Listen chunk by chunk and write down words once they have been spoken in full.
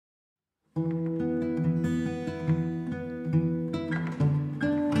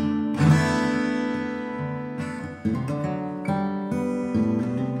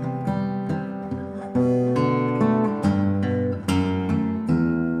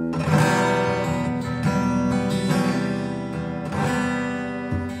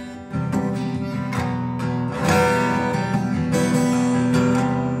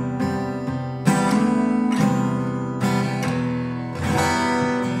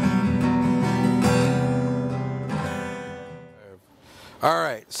All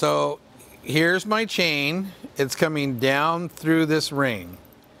right, so here's my chain. It's coming down through this ring.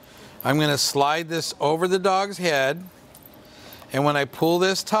 I'm going to slide this over the dog's head, and when I pull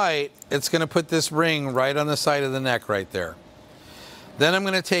this tight, it's going to put this ring right on the side of the neck right there. Then I'm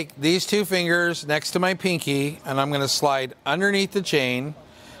going to take these two fingers next to my pinky, and I'm going to slide underneath the chain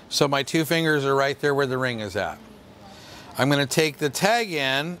so my two fingers are right there where the ring is at. I'm going to take the tag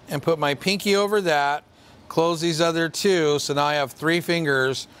in and put my pinky over that, close these other two, so now I have 3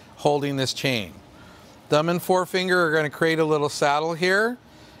 fingers holding this chain. Thumb and forefinger are going to create a little saddle here,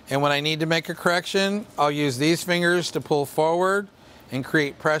 and when I need to make a correction, I'll use these fingers to pull forward and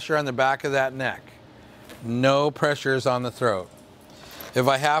create pressure on the back of that neck. No pressures on the throat. If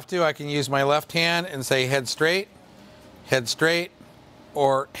I have to, I can use my left hand and say head straight,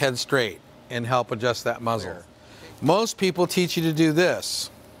 or head straight, and help adjust that muzzle. Most people teach you to do this,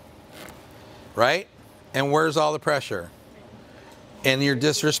 right? And where's all the pressure? And you're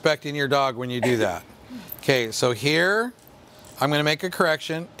disrespecting your dog when you do that. Okay, so here, I'm going to make a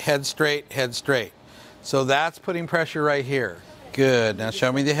correction, head straight, head straight. So that's putting pressure right here. Good, now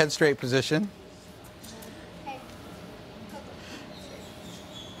show me the head straight position.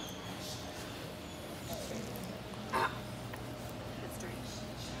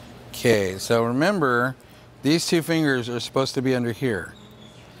 Okay, so remember, these 2 fingers are supposed to be under here.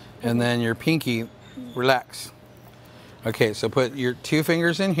 And then your pinky, relax. Okay, so put your 2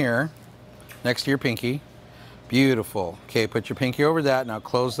 fingers in here, next to your pinky. Beautiful. Okay, put your pinky over that. Now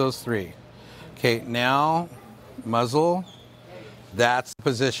close those 3. Okay, now muzzle. That's the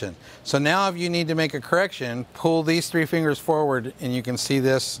position. So now if you need to make a correction, pull these 3 fingers forward and you can see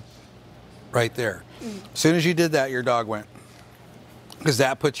this right there. As soon as you did that, your dog went, because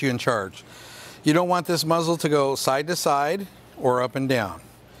that puts you in charge. You don't want this muzzle to go side to side or up and down.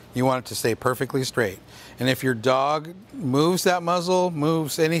 You want it to stay perfectly straight. And if your dog moves that muzzle,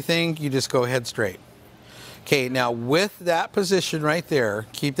 moves anything, you just go head straight. Okay, now with that position right there,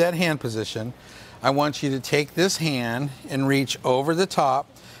 keep that hand position. I want you to take this hand and reach over the top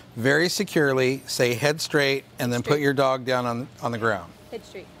very securely, say head straight, and then put your dog down on the ground. Head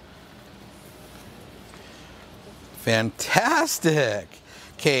straight. Fantastic.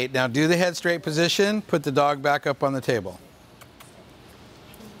 Okay, now do the head straight position, put the dog back up on the table.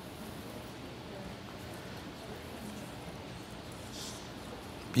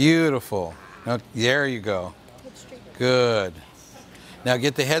 Beautiful. Now, there you go. Good. Now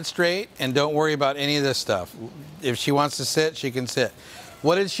get the head straight and don't worry about any of this stuff. If she wants to sit, she can sit.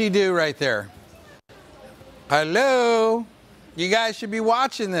 What did she do right there? Hello? You guys should be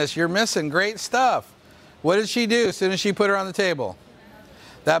watching this. You're missing great stuff. What did she do as soon as she put her on the table?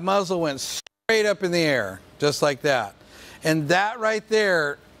 That muzzle went straight up in the air, just like that. And that right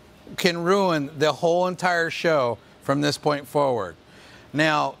there can ruin the whole entire show from this point forward.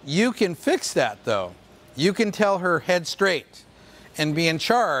 Now, you can fix that though. You can tell her head straight and be in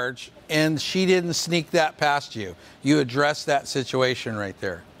charge, and she didn't sneak that past you. You addressed that situation right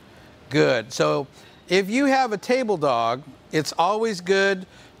there. Good. So if you have a table dog, it's always good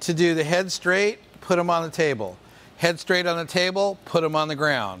to do the head straight, put them on the table. Head straight on the table, put them on the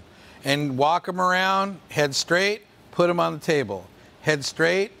ground. And walk them around, head straight, put them on the table. Head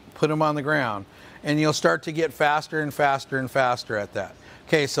straight, put them on the ground. And you'll start to get faster and faster and faster at that.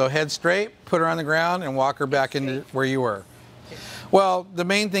 Okay, so head straight, put her on the ground, and walk her back into where you were. Well, the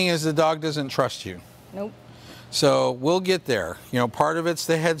main thing is the dog doesn't trust you. Nope. So we'll get there. You know, part of it's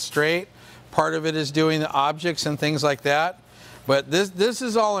the head straight, part of it is doing the objects and things like that. But this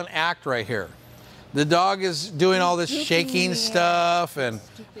is all an act right here. The dog is doing all this shaking stuff, and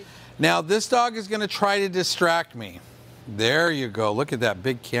now this dog is going to try to distract me. There you go. Look at that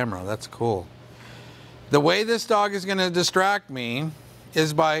big camera. That's cool. The way this dog is going to distract me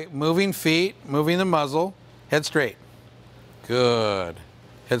is by moving feet, moving the muzzle, head straight. Good.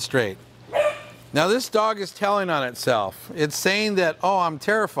 Head straight. Now this dog is telling on itself. It's saying that, oh, I'm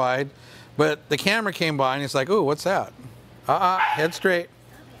terrified, but the camera came by and it's like, oh, what's that? Head straight.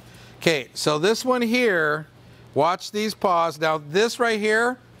 Okay, so this one here, watch these paws. Now this right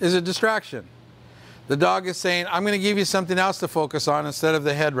here is a distraction. The dog is saying, I'm going to give you something else to focus on instead of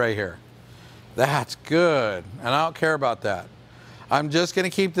the head right here. That's good, and I don't care about that. I'm just going to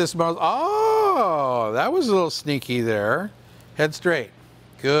keep this muzzle. Oh, that was a little sneaky there. Head straight.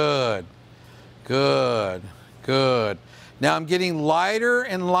 Good, good, good. Now I'm getting lighter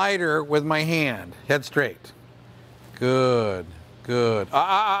and lighter with my hand. Head straight. Good, good.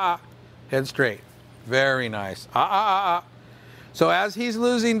 Head straight. Very nice. So as he's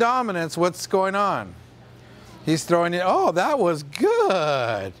losing dominance, what's going on? He's throwing it. Oh, that was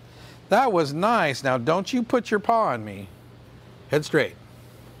good. That was nice. Now don't you put your paw on me. Head straight.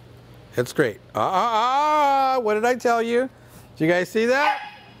 Head straight. What did I tell you? Did you guys see that?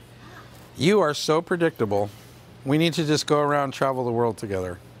 You are so predictable. We need to just go around and travel the world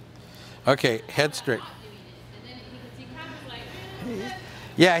together. Okay, head straight.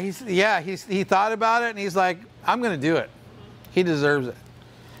 Yeah, he thought about it and he's like, I'm going to do it. He deserves it.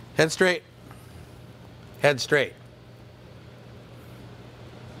 Head straight. Head straight.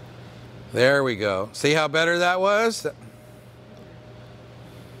 There we go. See how better that was?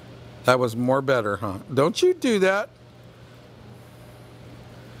 That was more better, huh? Don't you do that.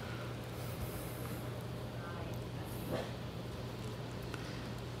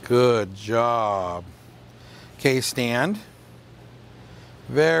 Good job. Okay, stand.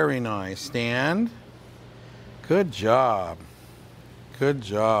 Very nice. Stand. Good job. Good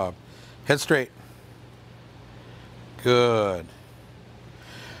job. Head straight. Good.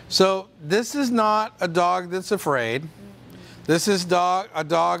 So this is not a dog that's afraid. This is a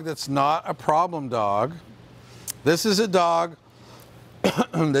dog that's not a problem dog. This is a dog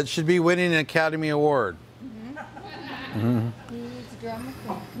that should be winning an Academy Award. Mm-hmm. He needs a drama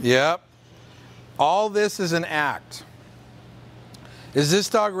queen. Yep. All this is an act. Is this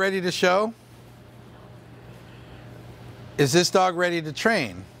dog ready to show? Is this dog ready to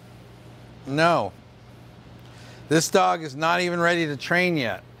train? No. This dog is not even ready to train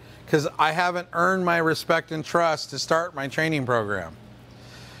yet because I haven't earned my respect and trust to start my training program.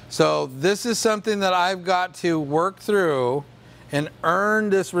 So this is something that I've got to work through and earn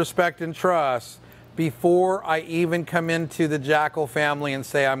this respect and trust before I even come into the Jackal family and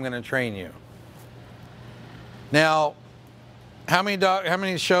say I'm going to train you. Now, how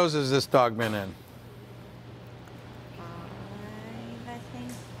many shows has this dog been in? 5, I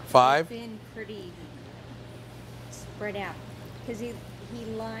think. 5? He's been pretty spread out because he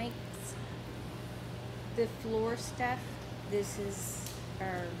likes the floor stuff. This is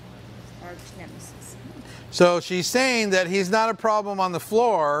our arch nemesis. So she's saying that he's not a problem on the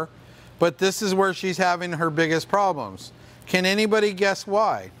floor, but this is where she's having her biggest problems. Can anybody guess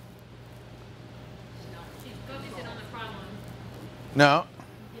why? She's focusing on the problem. No.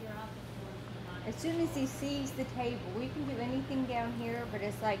 As soon as he sees the table, we can do anything down here, but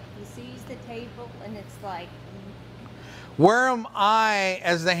it's like he sees the table and it's like... Where am I,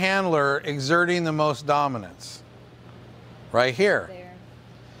 as the handler, exerting the most dominance? Right here. There.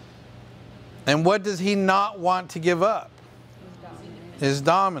 And what does he not want to give up? His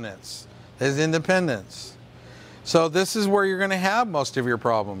dominance, his independence. So this is where you're going to have most of your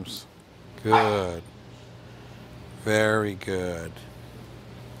problems. Good. Very good.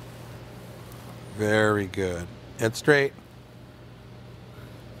 Very good. Head straight.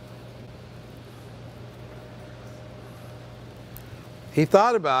 He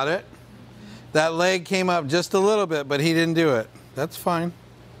thought about it. That leg came up just a little bit, but he didn't do it. That's fine.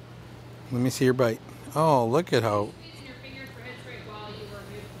 Let me see your bite. Oh, look at how...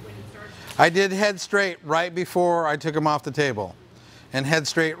 I did head straight right before I took him off the table. And head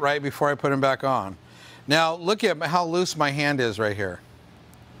straight right before I put him back on. Now, look at how loose my hand is right here.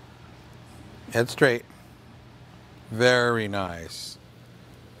 Head straight. Very nice.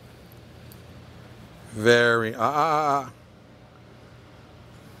 Very...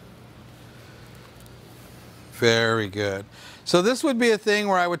 Very good. So this would be a thing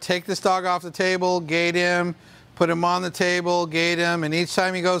where I would take this dog off the table, gate him, put him on the table, gate him, and each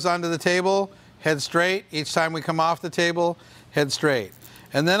time he goes onto the table, head straight. Each time we come off the table, head straight.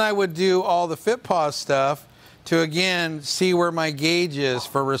 And then I would do all the fit pause stuff to, again, see where my gauge is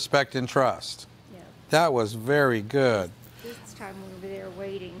for respect and trust. Yeah. That was very good. This time we were there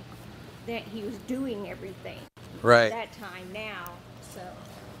waiting. That he was doing everything. Right. That time now, so...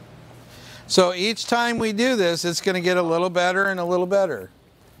 So each time we do this, it's going to get a little better and a little better.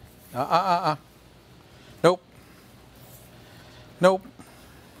 Nope. Nope.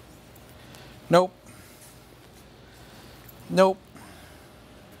 Nope. Nope.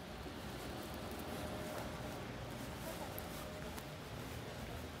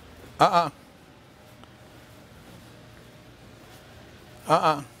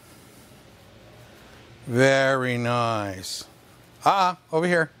 Very nice. Over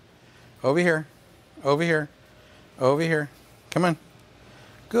here. Over here. Over here. Over here. Come on.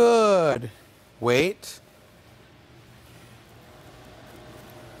 Good. Wait.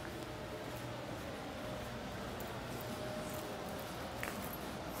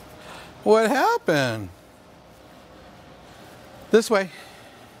 What happened? This way.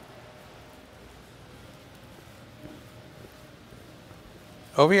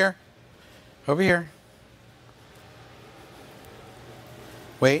 Over here. Over here.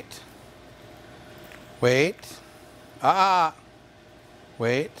 Wait. Wait.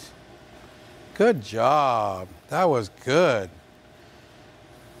 Wait. Good job. That was good.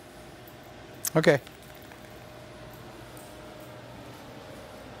 Okay.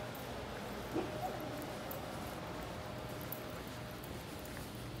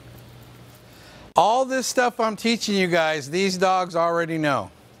 All this stuff I'm teaching you guys, these dogs already know.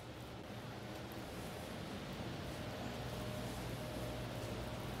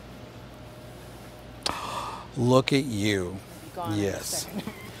 Look at you. Yes.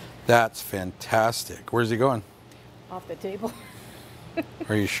 That's fantastic. Where's he going? Off the table.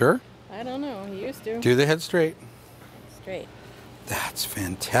 Are you sure? I don't know. He used to. Do the head straight. Straight. That's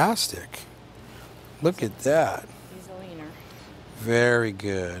fantastic. Look at that. He's a leaner. Very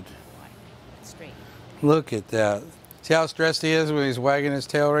good. Straight. Look at that. See how stressed he is when he's wagging his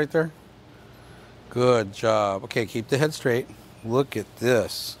tail right there? Good job. Okay, keep the head straight. Look at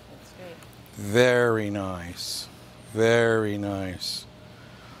this. Straight. Very nice. Very nice.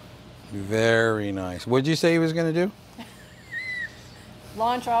 Very nice. What'd you say he was going to do?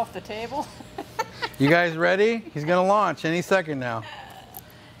 Launch off the table. You guys ready? He's going to launch any second now.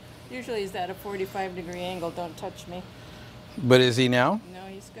 Usually he's at a 45-degree angle. Don't touch me. But is he now? No,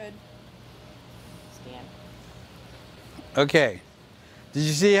 he's good. Stand. Okay. Did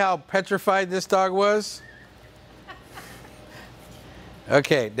you see how petrified this dog was?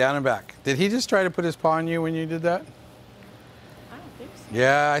 Okay, down and back. Did he just try to put his paw on you when you did that? I don't think so.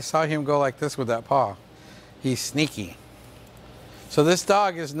 Yeah, I saw him go like this with that paw. He's sneaky. So this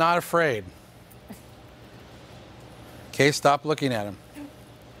dog is not afraid. Okay, stop looking at him.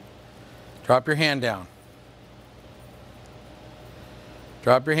 Drop your hand down.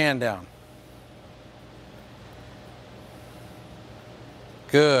 Drop your hand down.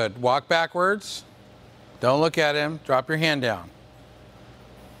 Good. Walk backwards. Don't look at him. Drop your hand down.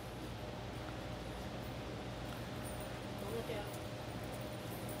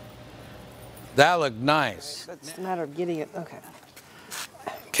 That looked nice. It's a matter of getting it. Okay.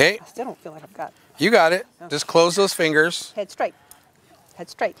 Okay, I still don't feel like I've got you got it. Just close those fingers. head straight. Head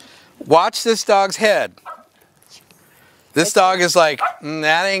straight. Watch this dog's head. This dog is like,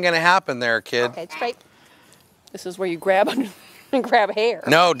 that ain't gonna happen there, kid. Head straight. This is where you grab and grab hair.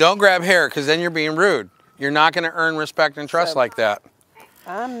 No, don't grab hair, because then you're being rude. You're not gonna earn respect and trust like that.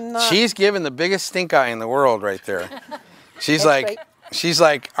 I'm not. She's giving the biggest stink eye in the world right there. She's Head like, straight. she's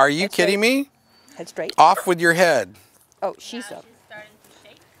like, are you Head kidding me? Head straight. Off with your head. Oh, she's up.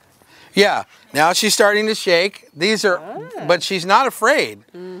 Yeah, now she's starting to shake. These are, but she's not afraid.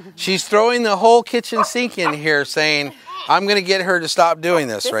 She's throwing the whole kitchen sink in here saying, I'm gonna get her to stop doing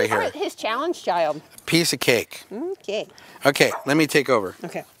this This right is here. his challenge child. Piece of cake. Okay. Okay, let me take over.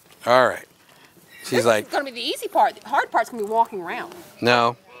 Okay. All right. She's like, It's gonna be the easy part. The hard part's gonna be walking around.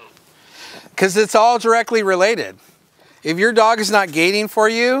 no. Because it's all directly related. If your dog is not gating for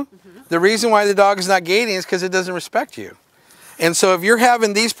you, the reason why the dog is not gating is because it doesn't respect you. And so if you're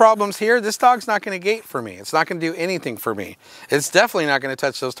having these problems here, this dog's not going to gate for me. It's not going to do anything for me. It's definitely not going to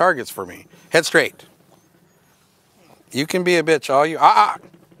touch those targets for me. Head straight. You can be a bitch all you... Oh,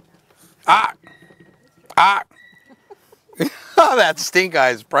 that stink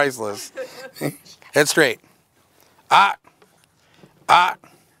eye is priceless. Head straight.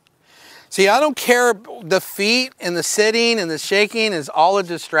 See, I don't care. The feet and the sitting and the shaking is all a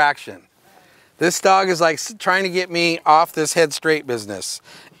distraction. This dog is like trying to get me off this head straight business.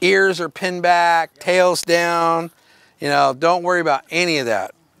 Ears are pinned back, tails down. You know, don't worry about any of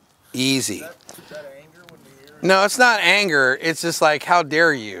that. Easy. Is that anger when you hear it? No, it's not anger. It's just like, how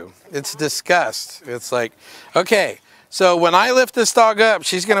dare you? It's disgust. It's like, okay, so when I lift this dog up,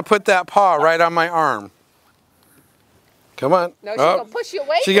 she's going to put that paw right on my arm. Come on. No, she's gonna push you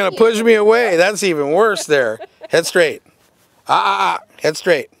away. She's going to push me away. That's even worse there. Head straight. Head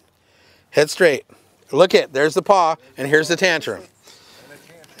straight. Head straight. Look at, there's the paw, and here's the tantrum.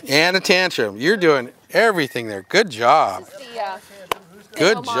 And a tantrum. You're doing everything there. Good job.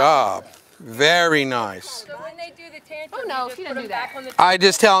 Good job. Very nice. So when they do the tantrum, Oh no, she doesn't do that. I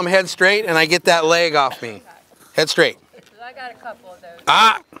just tell them head straight, and I get that leg off me. Head straight. I got a couple of those.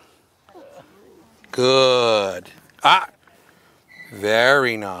 Good.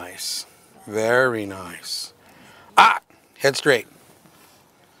 Very nice. Very nice. Head straight.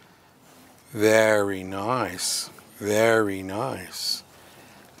 Very nice. Very nice.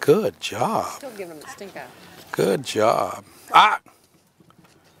 Good job. Still giving him the stink eye. Good job.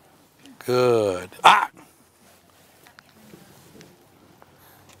 Good.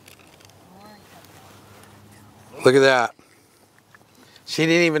 Look at that. She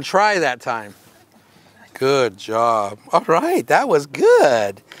didn't even try that time. Good job. All right, that was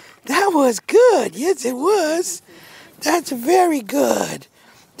good. That was good. Yes, it was. That's very good.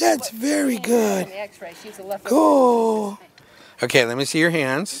 That's very good. The X-ray. She's a left. Cool. Okay, let me see your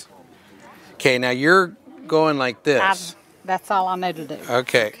hands. Okay, now you're going like this. That's all I know to do.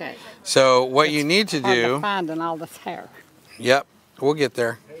 Okay. Okay. So what you need to Hard to do, finding all this hair. yep, we'll get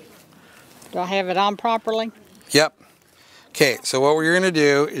there. Do I have it on properly? Yep. Okay, so what you're going to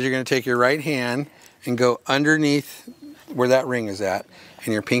do is you're going to take your right hand and go underneath where that ring is at,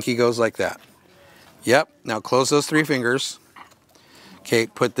 and your pinky goes like that. Yep. Now close those 3 fingers. Okay,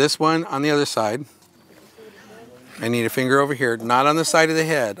 put this one on the other side. I need a finger over here, not on the side of the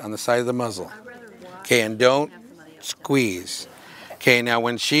head, on the side of the muzzle. Okay, and don't squeeze. Okay, now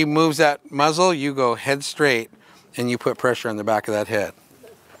when she moves that muzzle, you go head straight and you put pressure on the back of that head.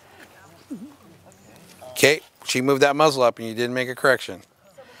 Okay, she moved that muzzle up and you didn't make a correction.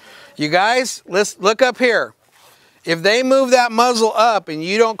 You guys, let's look up here. If they move that muzzle up and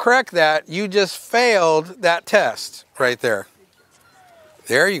you don't correct that, you just failed that test right there.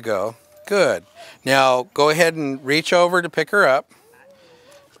 There you go. Good. Now go ahead and reach over to pick her up.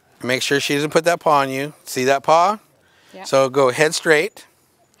 Make sure she doesn't put that paw on you. See that paw? Yeah. So go head straight.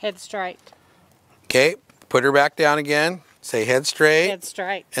 Head straight. Okay, put her back down again. Say head straight. Head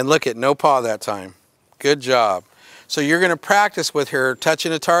straight. And look at no paw that time. Good job. So you're going to practice with her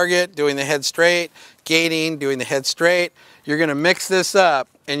touching a target, doing the head straight, gating, doing the head straight. You're going to mix this up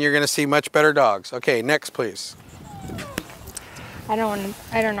and you're going to see much better dogs. Okay, next please. I don't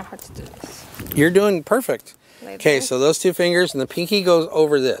know how to do this. You're doing perfect. Like Okay, this? so those 2 fingers and the pinky goes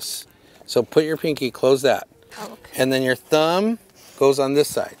over this. So put your pinky, close that. Oh, okay. And then your thumb goes on this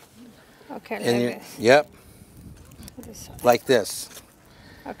side. Okay, like And this. yep, This side. like this.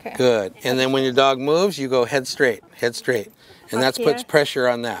 Okay. Good. And then when your dog moves, you go head straight, head straight. And Up that puts here? pressure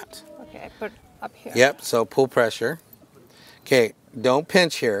on that. Okay, I put up here. Yep, so pull pressure. Okay, don't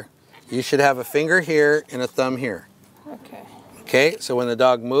pinch here. You should have a finger here and a thumb here. Okay. Okay, so when the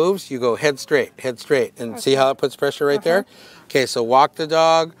dog moves, you go head straight, and see how it puts pressure right there? Okay, so walk the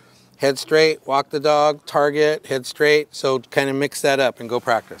dog, head straight, walk the dog, target, head straight. So kind of mix that up and go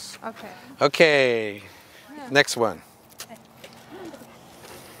practice. Okay. Okay, next one.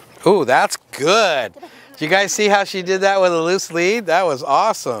 Ooh, that's good. Did you guys see how she did that with a loose lead? That was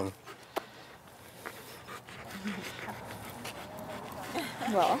awesome.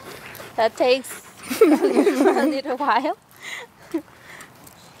 Well, that takes a little while.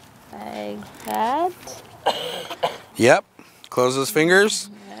 Like that. Yep, close those fingers,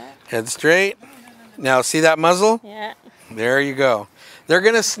 head straight. Now see that muzzle? Yeah. There you go. They're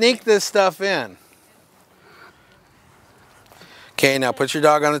gonna sneak this stuff in. Okay, now put your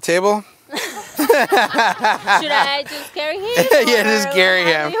dog on the table. Should I just carry him? Yeah, just or carry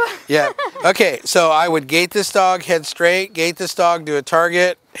how him. do you- Yeah. Okay, so I would gate this dog, head straight, gate this dog, do a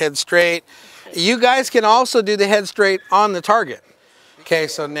target, head straight. You guys can also do the head straight on the target. Okay,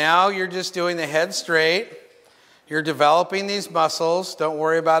 so now you're just doing the head straight. You're developing these muscles. Don't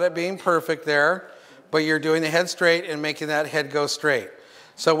worry about it being perfect there, but you're doing the head straight and making that head go straight.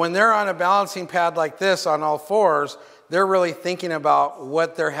 So when they're on a balancing pad like this on all 4s, they're really thinking about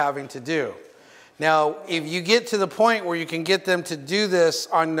what they're having to do. Now, if you get to the point where you can get them to do this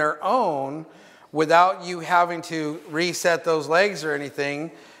on their own without you having to reset those legs or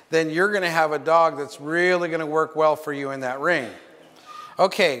anything, then you're going to have a dog that's really going to work well for you in that ring.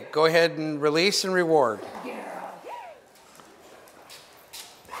 Okay, go ahead and release and reward.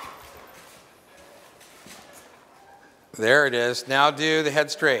 There it is. Now do the head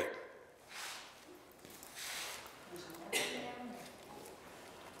straight.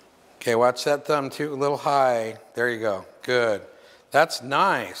 Okay, watch that thumb too, a little high. There you go. Good. That's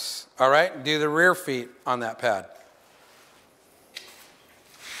nice. All right, do the rear feet on that pad.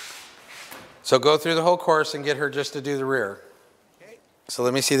 So go through the whole course and get her just to do the rear. Okay. So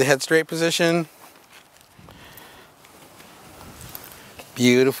let me see the head straight position.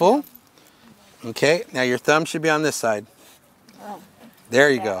 Beautiful. Okay, now your thumb should be on this side.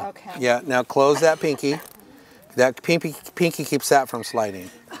 There you go. Okay. Yeah, now close that pinky. That pinky keeps that from sliding.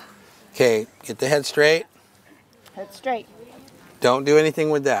 Okay, get the head straight. Head straight. Don't do anything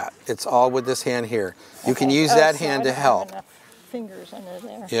with that. It's all with this hand here. You can use that hand to help. Fingers under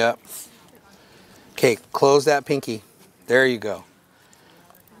there. Yep. Okay, close that pinky. There you go.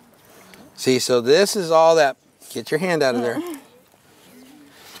 See, so this is all that. Get your hand out of there.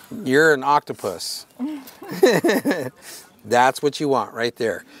 You're an octopus. That's what you want right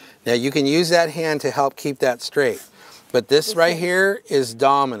there. Now you can use that hand to help keep that straight. But this right here is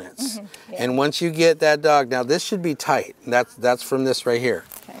dominance. And once you get that dog, now this should be tight. That's from this right here.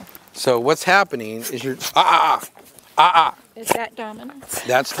 Okay. So what's happening is you're, Is that dominance?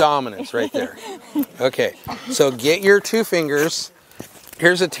 That's dominance right there. Okay, so get your 2 fingers.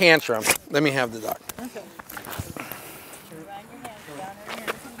 Here's a tantrum. Let me have the dog. Okay.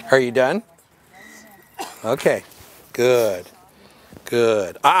 Are you done? Okay, good,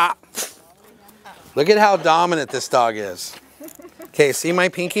 good. Ah! Look at how dominant this dog is. Okay, see my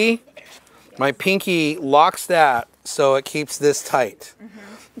pinky? My pinky locks that so it keeps this tight.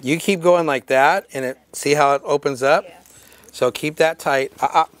 You keep going like that, and see how it opens up? Yeah. So keep that tight.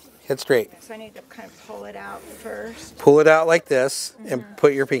 Head straight. So I need to kind of pull it out first. Pull it out like this and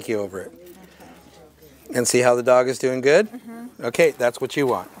put your pinky over it. And see how the dog is doing good? Okay, that's what you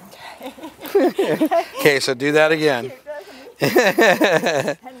want. Okay, so do that again.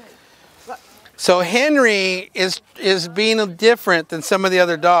 So Henry is being different than some of the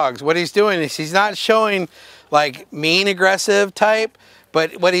other dogs. What he's doing is he's not showing like mean aggressive type,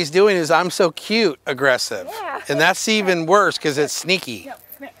 but what he's doing is I'm so cute aggressive. Yeah. And that's even worse because it's sneaky. No,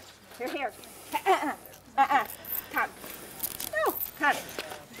 come here. Here. Come. No, cut it.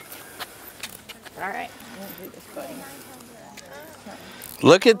 All right. I'm gonna do this footing.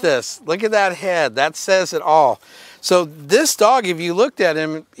 Look at this. Look at that head. That says it all. So this dog, if you looked at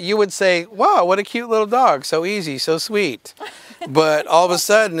him, you would say, wow, what a cute little dog. So easy, so sweet. But all of a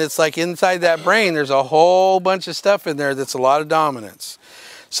sudden, it's like inside that brain, there's a whole bunch of stuff in there that's a lot of dominance.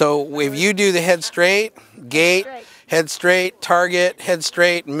 So if you do the head straight, gait, head straight, target, head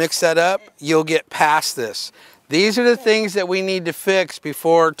straight, and mix that up, you'll get past this. These are the things that we need to fix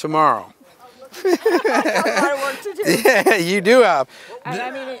before tomorrow. A lot of work to do. Yeah, you do have. And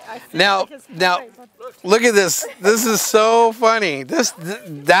I mean, I feel Now, like it's now, hard, but look at this. This is so funny.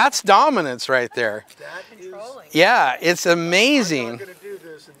 That's dominance right there. That is, Yeah, it's amazing. I'm going to do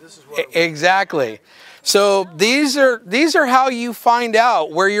this, and this is what Exactly. So these are how you find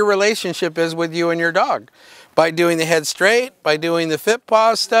out where your relationship is with you and your dog. By doing the head straight, by doing the fit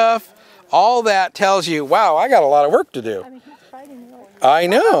paw stuff, all that tells you, wow, I got a lot of work to do. I mean, he's fighting me. I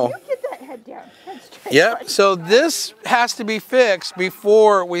know. Get that head down. Head straight. Yep, so this has to be fixed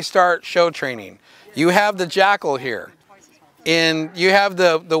before we start show training. You have the jackal here, and you have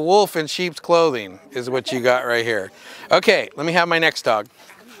the wolf in sheep's clothing is what you got right here. Okay, let me have my next dog.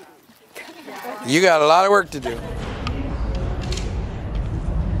 You got a lot of work to do.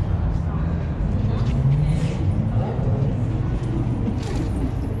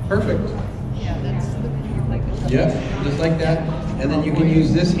 Perfect. Yeah, just like that. And then you can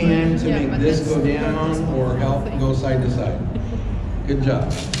use this hand to make this go down or help go side to side. Good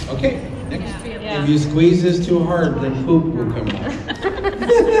job. Okay, next. If you squeeze this too hard, then poop will come out.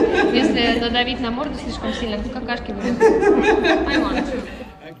 Если надавить на морду слишком сильно, то какашки будут. I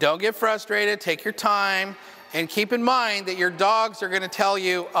want. Don't get frustrated, take your time, and keep in mind that your dogs are going to tell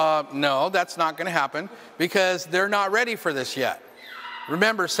you, no, that's not going to happen, because they're not ready for this yet.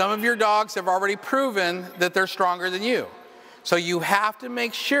 Remember, some of your dogs have already proven that they're stronger than you. So you have to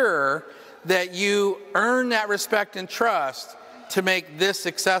make sure that you earn that respect and trust to make this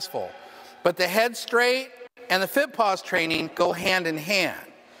successful. But the head straight and the fit paws training go hand in hand.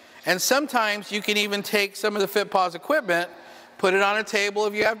 And sometimes you can even take some of the fit paws equipment, put it on a table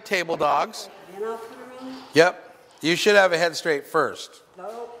if you have table dogs. And I'll put her on? Yep. You should have a head straight first.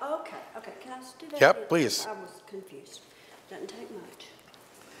 Oh, okay, okay. Can I just do that? Yep, please. I was confused. Doesn't take much.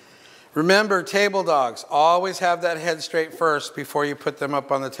 Remember, table dogs, always have that head straight first before you put them up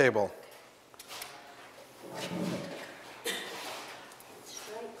on the table.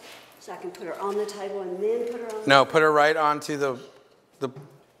 Straight. So I can put her on the table and then put her on the No, put her right onto the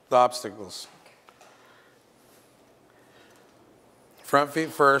obstacles. Front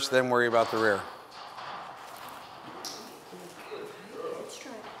feet first, then worry about the rear. Head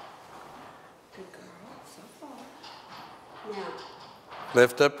straight. Good girl, so far. Now,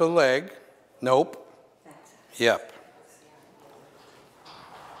 Lift up a leg. Nope. backside. Yep.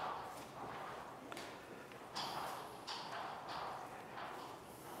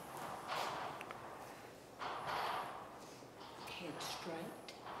 Head straight,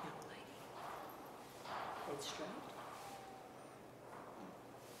 young lady. Head straight.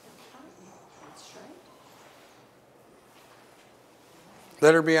 Don't fight me. Head straight.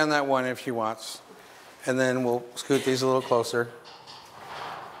 Let her be on that one if she wants. And then we'll scoot these a little closer.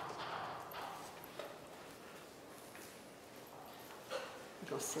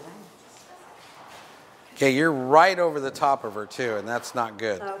 Go sit down. Okay, you're right over the top of her too, and that's not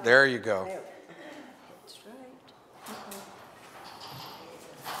good. Okay. There you go. There. Head straight.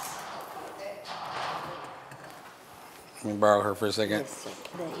 Let me borrow her for a second. Yes,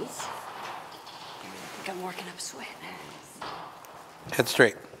 please. I think I'm working up a sweat now. Head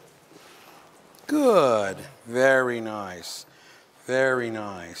straight. Good. Very nice. Very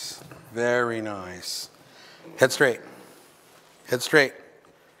nice. Very nice. Head straight. Head straight.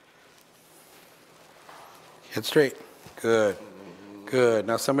 Head straight. Good. Good.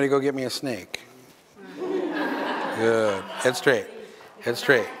 Now somebody go get me a snake. Good. Head straight. Head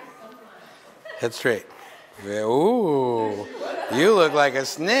straight. Head straight. Ooh. You look like a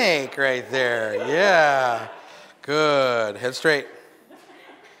snake right there. Yeah. Good. Head straight.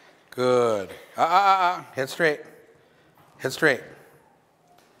 Good. Head straight. Head straight.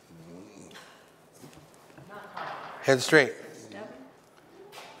 Head straight.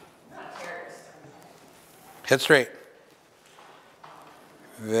 Head straight.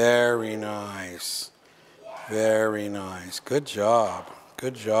 Very nice. Very nice. Good job.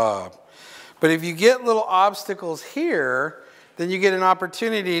 Good job. But if you get little obstacles here, then you get an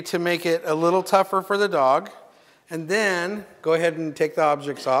opportunity to make it a little tougher for the dog. And then go ahead and take the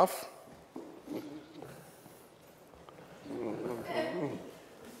objects off.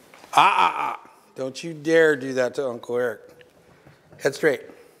 Don't you dare do that to Uncle Eric. Head straight.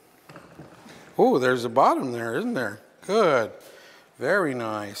 Oh, there's a bottom there, isn't there? Good. Very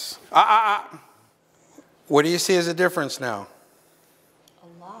nice. What do you see as a difference now? A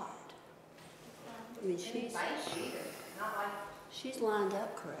lot. I mean, she's lined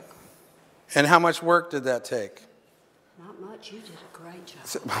up correctly. And how much work did that take? Not much. You did a great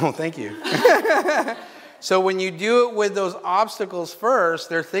job. Oh, thank you. So when you do it with those obstacles first,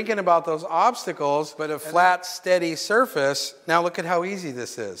 they're thinking about those obstacles, but a flat, steady surface. Now look at how easy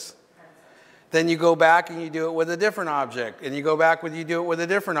this is. Then you go back and you do it with a different object, and you go back and you do it with a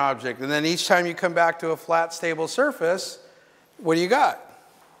different object, and then each time you come back to a flat, stable surface, what do you got?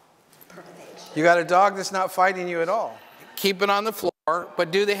 Perfect. You got a dog that's not fighting you at all. Keep it on the floor,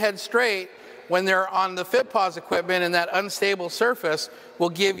 but do the head straight when they're on the FitPaws equipment, and that unstable surface will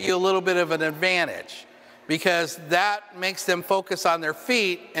give you a little bit of an advantage, because that makes them focus on their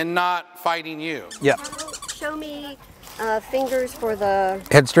feet and not fighting you. Yeah. Show me fingers for the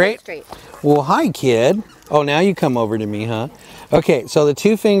head straight? Head straight. Well, hi, kid. Oh, now you come over to me, huh? Okay, so the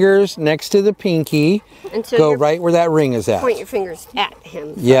two fingers next to the pinky go right where that ring is at. Point your fingers at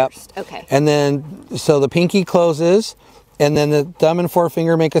him Yep. first. Okay. And then, so the pinky closes, and then the thumb and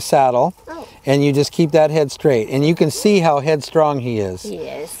forefinger make a saddle. Oh. And you just keep that head straight. And you can see how headstrong he is.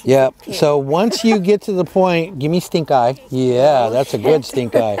 Yes. Yep. So once you get to the point, give me stink eye. Yeah, that's a good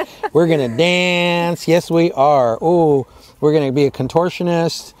stink eye. We're going to dance. Yes, we are. Oh, we're going to be a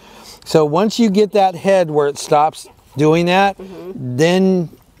contortionist. So once you get that head where it stops doing that, then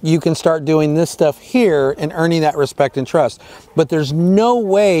you can start doing this stuff here and earning that respect and trust. But there's no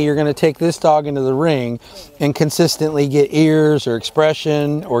way you're going to take this dog into the ring and consistently get ears or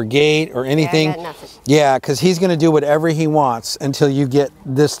expression or gait or anything. Yeah, I got nothing. Yeah, because he's going to do whatever he wants until you get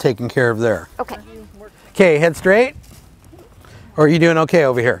this taken care of there. Okay. Okay, head straight. Or are you doing okay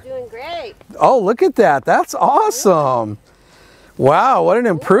over here? Doing great. Oh, look at that. That's awesome. Wow, what an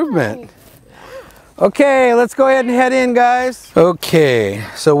improvement. Okay, let's go ahead and head in, guys. Okay,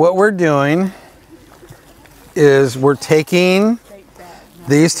 so what we're doing is we're taking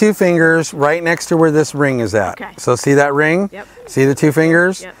these two fingers right next to where this ring is at. Okay. So see that ring? Yep. See the two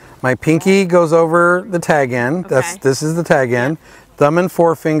fingers? Yep. My pinky goes over the tag end. This is the tag end. Thumb and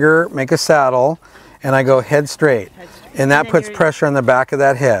forefinger make a saddle, and I go head straight. And that puts pressure on the back of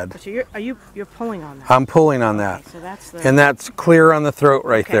that head. So you're pulling on that. I'm pulling on that. So that's the, and that's clear on the throat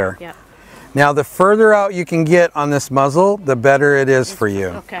right there. Yep. Now the further out you can get on this muzzle, the better it is for you.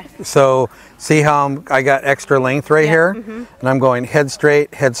 Okay. So see how I got extra length right here? And I'm going head straight,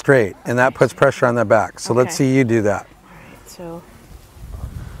 and that puts pressure on the back. So let's see you do that. So.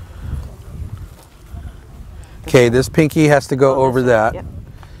 Okay, this pinky has to go over that. Yep.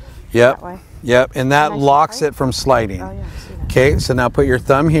 Yep. That way. Yep, and that locks it from sliding. Oh, yeah, I see that. Okay, so now put your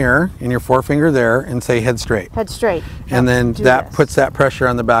thumb here and your forefinger there and say head straight. Head straight. And then Do that this. puts that pressure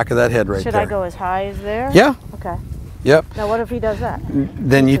on the back of that head right Should there. I go as high as there? Yeah. Okay. Yep. Now what if he does that?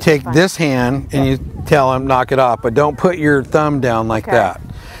 Then you take this hand and you tell him knock it off, but don't put your thumb down like that.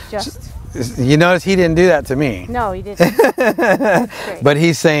 Just. You notice he didn't do that to me. No, he didn't. But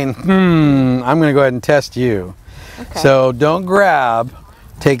he's saying, I'm going to go ahead and test you. Okay. So don't grab,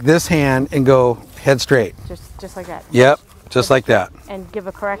 take this hand and go head straight. Just like that. Yep, just like that. And give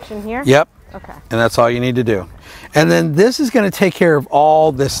a correction here? Yep. Okay. And that's all you need to do. And then this is going to take care of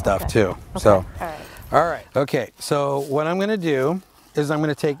all this stuff too. Okay. So, all right. Okay, so what I'm going to do is I'm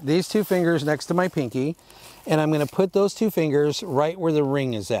going to take these two fingers next to my pinky and I'm going to put those two fingers right where the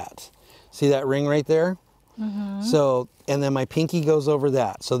ring is at. See that ring right there? So, and then my pinky goes over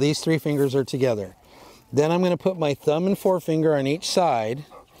that. So these three fingers are together. Then I'm going to put my thumb and forefinger on each side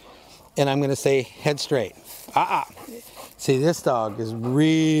and I'm going to say head straight. See, this dog is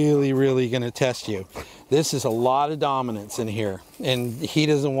really, really going to test you. This is a lot of dominance in here, and he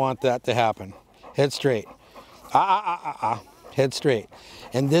doesn't want that to happen. Head straight. Head straight.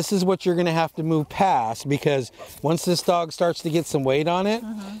 And this is what you're going to have to move past, because once this dog starts to get some weight on it,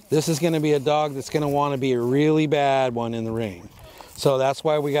 this is going to be a dog that's going to want to be a really bad one in the ring. So that's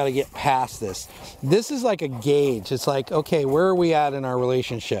why we got to get past this. This is like a gauge. It's like, okay, where are we at in our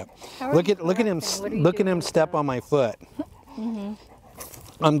relationship? Look at him step on my foot.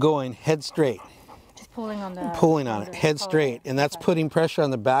 I'm going head straight. Just pulling on it, head straight, and that's putting pressure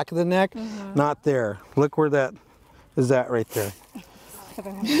on the back of the neck, not there. Look where that is at right there.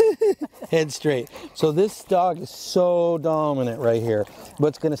 Head straight. So this dog is so dominant right here, but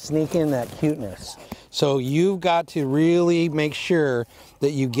it's going to sneak in that cuteness. So you've got to really make sure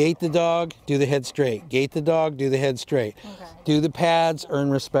that you gate the dog, do the head straight. Gate the dog, do the head straight. Okay. Do the pads,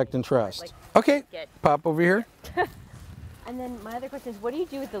 earn respect and trust. Okay, pop over here. And then my other question is, what do you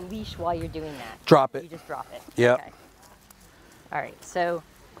do with the leash while you're doing that? Drop it. You just drop it. Yep. Okay. All right. So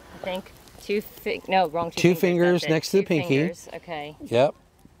I think two fingers next to the pinky. Fingers. Okay. Yep.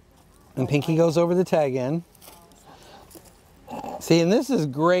 And pinky goes over the tag end. See, and this is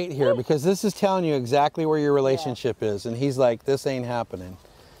great here because this is telling you exactly where your relationship is. And he's like, this ain't happening.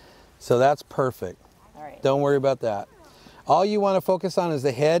 So that's perfect. All right. Don't worry about that. All you want to focus on is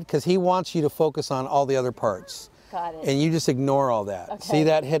the head, because he wants you to focus on all the other parts. Got it. And you just ignore all that. Okay. See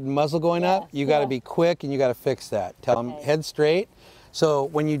that head and muzzle going up? You got to be quick and you got to fix that. Tell him head straight. So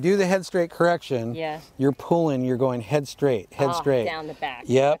when you do the head straight correction, you're pulling, you're going head straight, head straight. Down the back.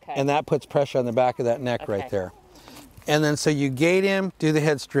 Yep, Okay. and that puts pressure on the back of that neck right there. And then so you gate him, do the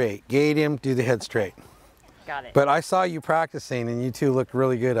head straight. Gate him, do the head straight. Got it. But I saw you practicing and you two looked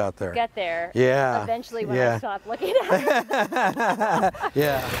really good out there. Get there. Yeah. Eventually when I stop looking at it.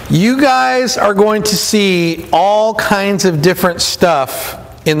 Yeah. You guys are going to see all kinds of different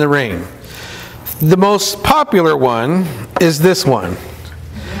stuff in the ring. The most popular one is this one.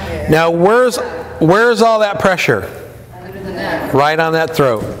 Now where's all that pressure? Right on that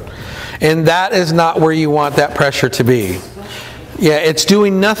throat. And that is not where you want that pressure to be. Yeah, it's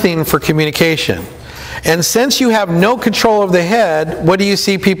doing nothing for communication. And since you have no control of the head, what do you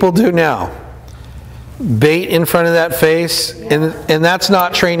see people do now? Bait in front of that face, and that's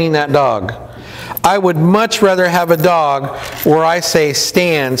not training that dog. I would much rather have a dog where I say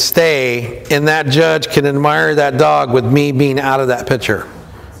stand, stay, and that judge can admire that dog with me being out of that picture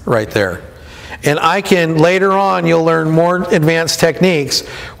right there. And I can, later on, you'll learn more advanced techniques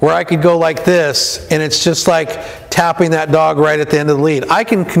where I could go like this, and it's just like tapping that dog right at the end of the lead. I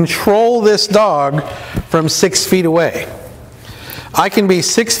can control this dog from 6 feet away. I can be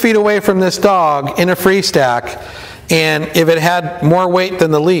 6 feet away from this dog in a free stack, and if it had more weight than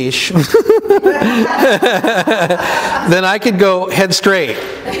the leash, then I could go head straight.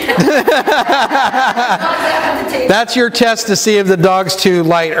 That's your test to see if the dog's too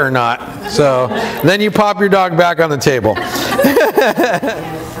light or not. So then you pop your dog back on the table.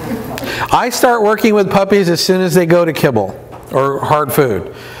 I start working with puppies as soon as they go to kibble or hard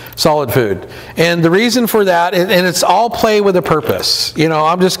food. Solid food. And the reason for that, and it's all play with a purpose. You know,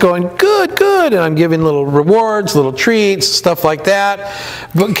 I'm just going, good, good, and I'm giving little rewards, little treats, stuff like that.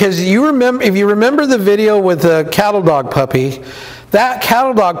 Because you remember, if you remember the video with the cattle dog puppy, that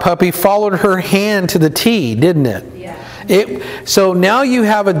cattle dog puppy followed her hand to the T, didn't it? Yeah. So now you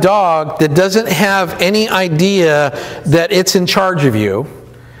have a dog that doesn't have any idea that it's in charge of you.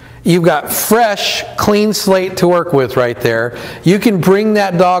 You've got fresh, clean slate to work with right there. You can bring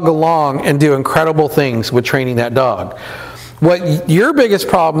that dog along and do incredible things with training that dog. What your biggest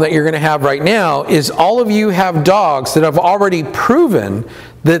problem that you're going to have right now is all of you have dogs that have already proven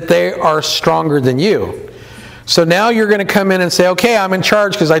that they are stronger than you. So now you're going to come in and say, okay, I'm in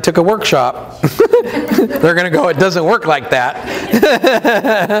charge because I took a workshop. They're going to go, it doesn't work like that.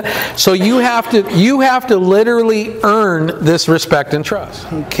 So you have to literally earn this respect and trust.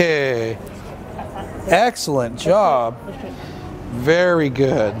 Okay. Excellent job. Very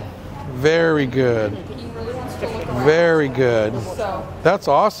good. Very good. Very good. That's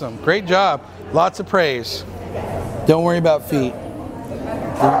awesome. Great job. Lots of praise. Don't worry about feet.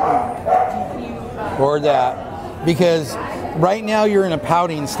 Or that. Because right now you're in a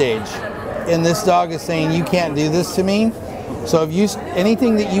pouting stage. And this dog is saying, you can't do this to me. So if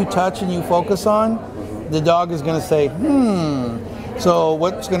anything that you touch and you focus on, the dog is going to say, So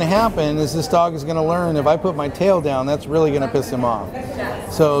what's going to happen is this dog is going to learn, if I put my tail down, that's really going to piss him off.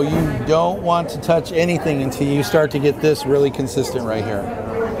 So you don't want to touch anything until you start to get this really consistent right here.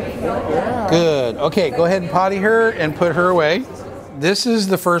 Good. Okay, go ahead and potty her and put her away. this is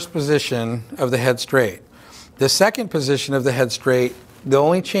the first position of the head straight. The second position of the head straight, the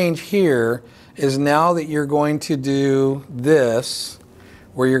only change here is now that you're going to do this,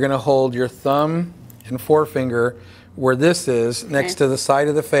 where you're going to hold your thumb and forefinger where this is, next to the side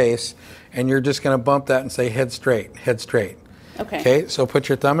of the face, and you're just going to bump that and say head straight, head straight. Okay. Okay, so put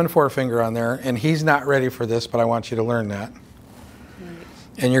your thumb and forefinger on there, and he's not ready for this, but I want you to learn that.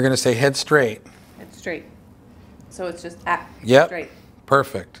 And you're going to say head straight. Head straight. So it's just Yep. straight.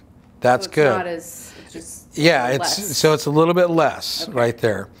 Perfect. That's So it's good. not as, it's just Yeah, less. so it's a little bit less right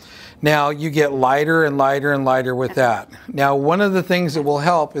there. Now you get lighter and lighter and lighter with that. Now one of the things that will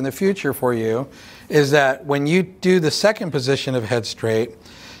help in the future for you is that when you do the second position of head straight,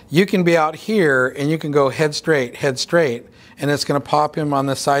 you can be out here and you can go head straight, and it's going to pop him on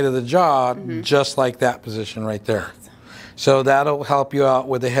the side of the jaw just like that position right there. So that'll help you out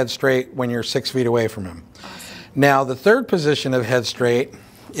with the head straight when you're 6 feet away from him. Now the third position of head straight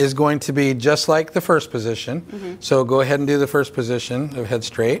is going to be just like the first position. So go ahead and do the first position of head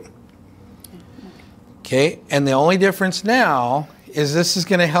straight. Okay, and the only difference now is this is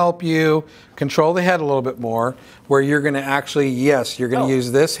going to help you control the head a little bit more, where you're going to actually, yes, you're going to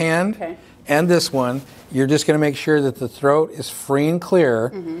use this hand and this one. You're just going to make sure that the throat is free and clear,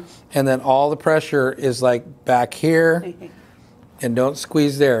 and then all the pressure is like back here, and don't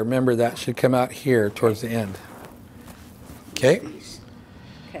squeeze there. Remember, that should come out here towards the end. Okay?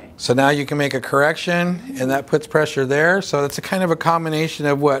 So now you can make a correction, and that puts pressure there. So it's a kind of a combination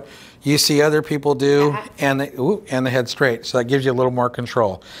of what you see other people do and the head straight. So that gives you a little more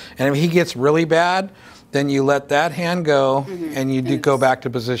control. And if he gets really bad, then you let that hand go and you do go back to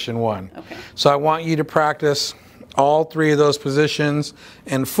position one. So I want you to practice all three of those positions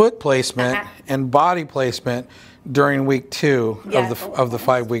and foot placement and body placement during week 2 of the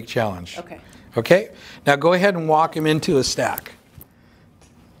 5-week challenge. Okay? Now go ahead and walk him into a stack.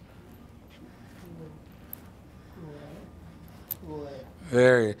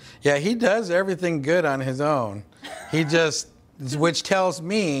 Yeah, he does everything good on his own. He just, which tells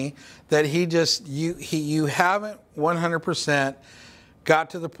me that you haven't 100% got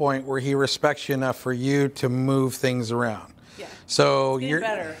to the point where he respects you enough for you to move things around. Yeah. So getting you're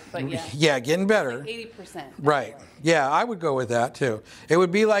better, but yeah. Yeah, getting better. Like 80%. Right. Yeah, I would go with that too. It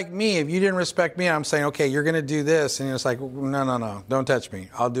would be like me if you didn't respect me. I'm saying, okay, you're going to do this, and it's like, no, don't touch me.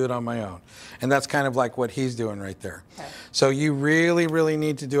 I'll do it on my own. And that's kind of like what he's doing right there. So you really, really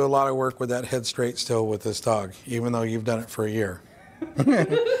need to do a lot of work with that head straight still with this dog, even though you've done it for a year.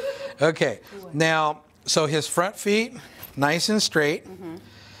 Okay. Now, so his front feet, nice and straight.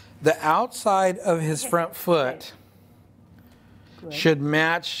 The outside of his front foot should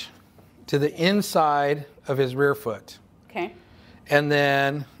match to the inside of his rear foot. Okay. And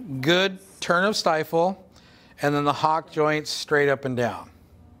then good turn of stifle, and then the hock joints straight up and down.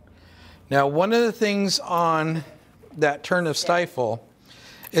 Now, one of the things on that turn of stifle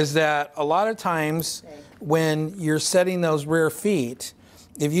is that a lot of times when you're setting those rear feet,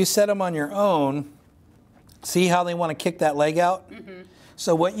 if you set them on your own, see how they want to kick that leg out?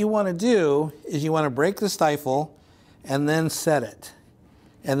 So what you want to do is you want to break the stifle and then set it.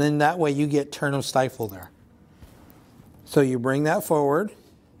 And then that way you get turn of stifle there. So you bring that forward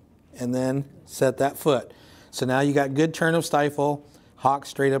and then set that foot. So now you got good turn of stifle, hock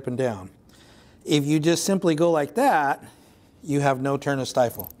straight up and down. If you just simply go like that, you have no turn of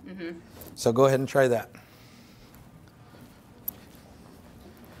stifle. So go ahead and try that.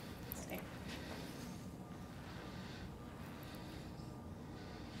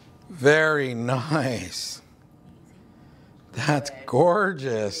 Very nice. That's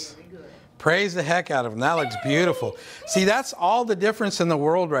gorgeous. Praise the heck out of him. That looks beautiful. See, that's all the difference in the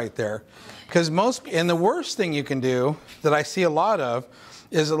world right there. Because and the worst thing you can do that I see a lot of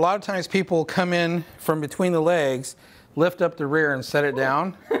is a lot of times people come in from between the legs, lift up the rear and set it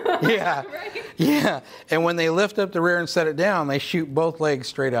down. Yeah. Yeah. And when they lift up the rear and set it down, they shoot both legs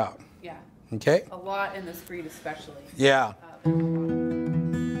straight out. Yeah. Okay? A lot in this breed especially. Yeah.